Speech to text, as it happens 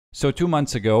So 2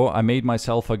 months ago, I made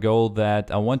myself a goal that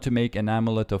I want to make an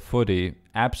Amulet of Fury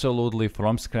absolutely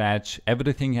from scratch.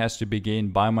 Everything has to be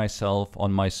gained by myself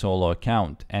on my solo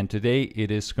account, and today it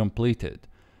is completed.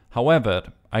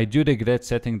 However, I do regret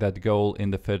setting that goal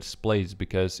in the first place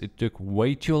because it took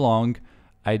way too long.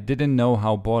 I didn't know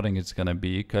how boring it's gonna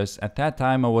be because at that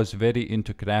time I was very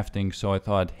into crafting, so I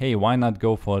thought, hey, why not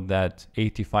go for that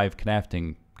 85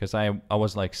 crafting, because I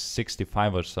was like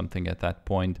 65 or something at that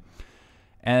point.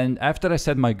 And after I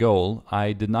set my goal,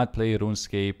 I did not play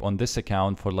RuneScape on this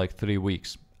account for like 3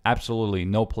 weeks. Absolutely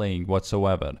no playing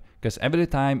whatsoever. Because every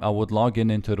time I would log in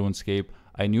into RuneScape,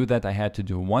 I knew that I had to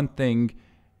do one thing,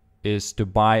 is to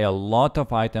buy a lot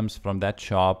of items from that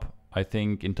shop. I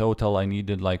think in total I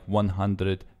needed like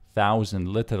 100,000,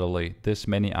 literally this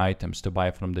many items to buy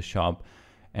from the shop.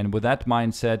 And with that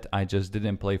mindset, I just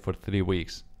didn't play for 3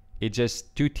 weeks. It's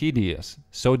just too tedious,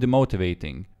 so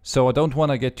demotivating. So I don't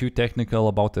want to get too technical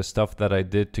about the stuff that I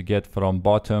did to get from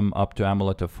bottom up to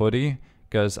Amulet of Fury,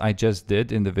 because I just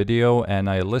did in the video and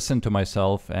I listened to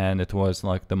myself and it was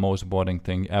like the most boring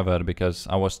thing ever because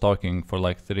I was talking for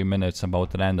like 3 minutes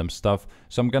about random stuff.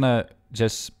 So I'm gonna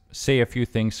just say a few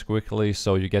things quickly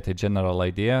so you get a general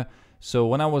idea. So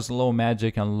when I was low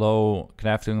magic and low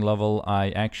crafting level,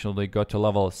 I actually got to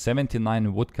level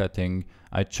 79 woodcutting.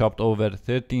 I chopped over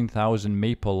 13,000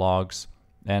 maple logs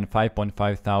and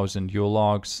 5.5 thousand Yule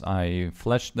logs. I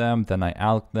fleshed them, then I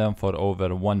alked them for over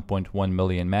 1.1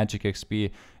 million magic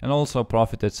XP, and also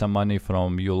profited some money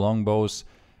from Yule longbows.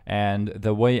 And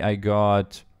the way I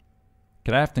got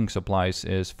crafting supplies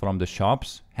is from the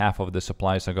shops. Half of the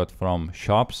supplies I got from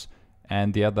shops,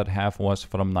 and the other half was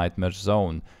from Nightmare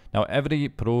Zone. Now every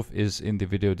proof is in the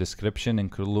video description,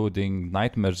 including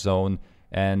Nightmare Zone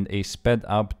and a sped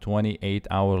up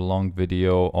 28-hour long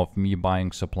video of me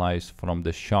buying supplies from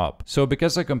the shop. So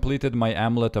because I completed my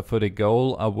Amulet of Fury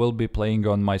goal, I will be playing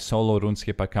on my solo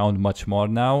RuneScape account much more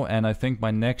now, and I think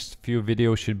my next few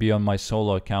videos should be on my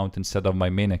solo account instead of my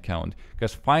main account,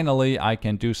 because finally I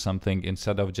can do something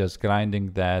instead of just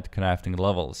grinding that crafting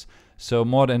levels. So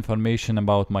more information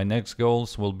about my next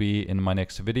goals will be in my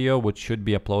next video, which should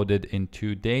be uploaded in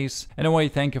 2 days. Anyway,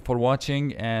 thank you for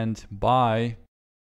watching and bye.